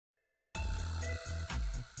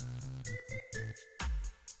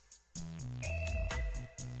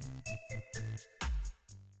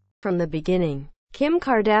From the beginning, Kim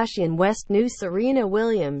Kardashian West knew Serena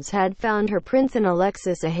Williams had found her prince in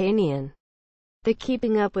Alexis Ohanian. The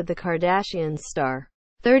Keeping Up with the Kardashians star,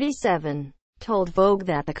 37, told Vogue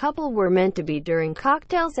that the couple were meant to be during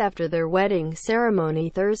cocktails after their wedding ceremony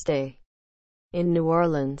Thursday in New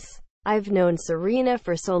Orleans. "I've known Serena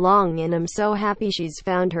for so long and I'm so happy she's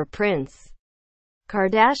found her prince,"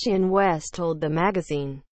 Kardashian West told the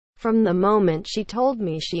magazine. "From the moment she told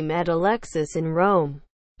me she met Alexis in Rome,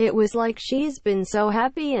 it was like she's been so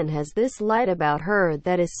happy and has this light about her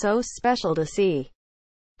that is so special to see."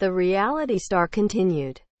 The reality star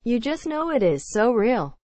continued, "You just know it is so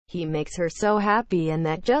real. He makes her so happy and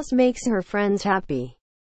that just makes her friends happy."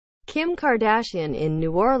 Kim Kardashian in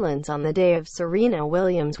New Orleans on the day of Serena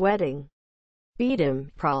Williams' wedding. Beat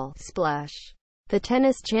him, Prawl, Splash. The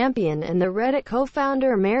tennis champion and the Reddit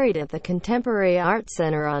co-founder married at the Contemporary Art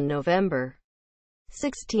Center on November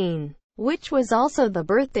 16, which was also the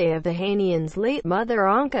birthday of the Ohanians' late mother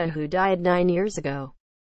Anka, who died 9 years ago.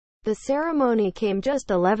 The ceremony came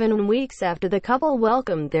just 11 weeks after the couple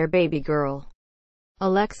welcomed their baby girl,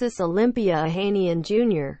 Alexis Olympia Ohanian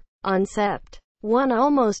Jr., on Sept. 1,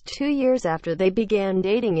 almost 2 years after they began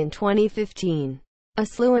dating in 2015. A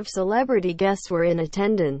slew of celebrity guests were in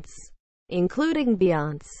attendance, including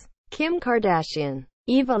Beyoncé, Kim Kardashian,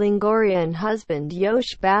 Eva Longoria and husband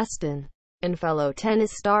Yosh Baston, and fellow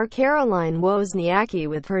tennis star Caroline Wozniacki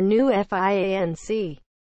with her new fiancé,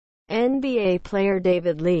 NBA player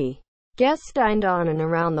David Lee. Guests dined on and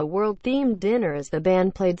around the world-themed dinner as the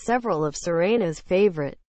band played several of Serena's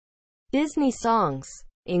favorite Disney songs,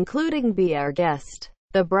 including Be Our Guest.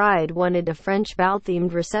 The bride wanted a French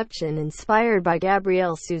bal-themed reception inspired by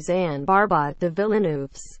Gabrielle Suzanne Barbat de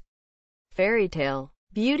Villeneuve's fairy tale,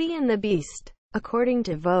 Beauty and the Beast. According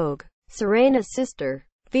to Vogue, Serena's sister,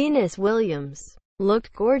 Venus Williams,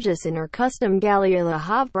 looked gorgeous in her custom Galia La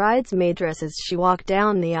Havre bridesmaid dress as she walked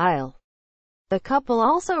down the aisle. The couple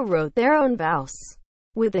also wrote their own vows,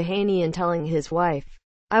 with Ohanian telling his wife,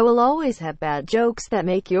 "I will always have bad jokes that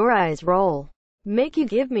make your eyes roll, make you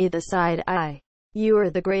give me the side eye. You are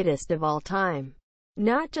the greatest of all time.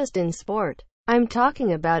 Not just in sport. I'm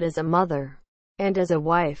talking about as a mother. And as a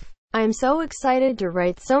wife. I'm so excited to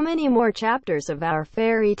write so many more chapters of our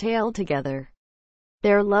fairy tale together."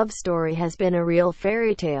 Their love story has been a real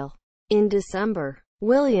fairy tale. In December,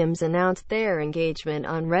 Williams announced their engagement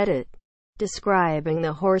on Reddit, describing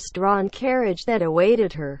the horse-drawn carriage that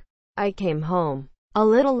awaited her. "I came home a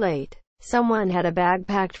little late. Someone had a bag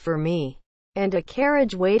packed for me, and a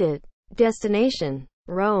carriage waited. Destination,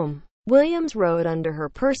 Rome," Williams wrote under her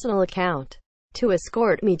personal account, "to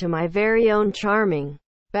escort me to my very own charming,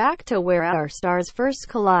 back to where our stars first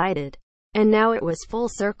collided. And now it was full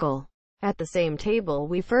circle. At the same table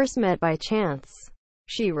we first met by chance,"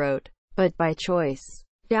 she wrote, "but by choice.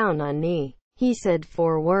 Down on knee. He said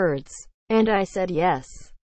 4 words. And I said yes.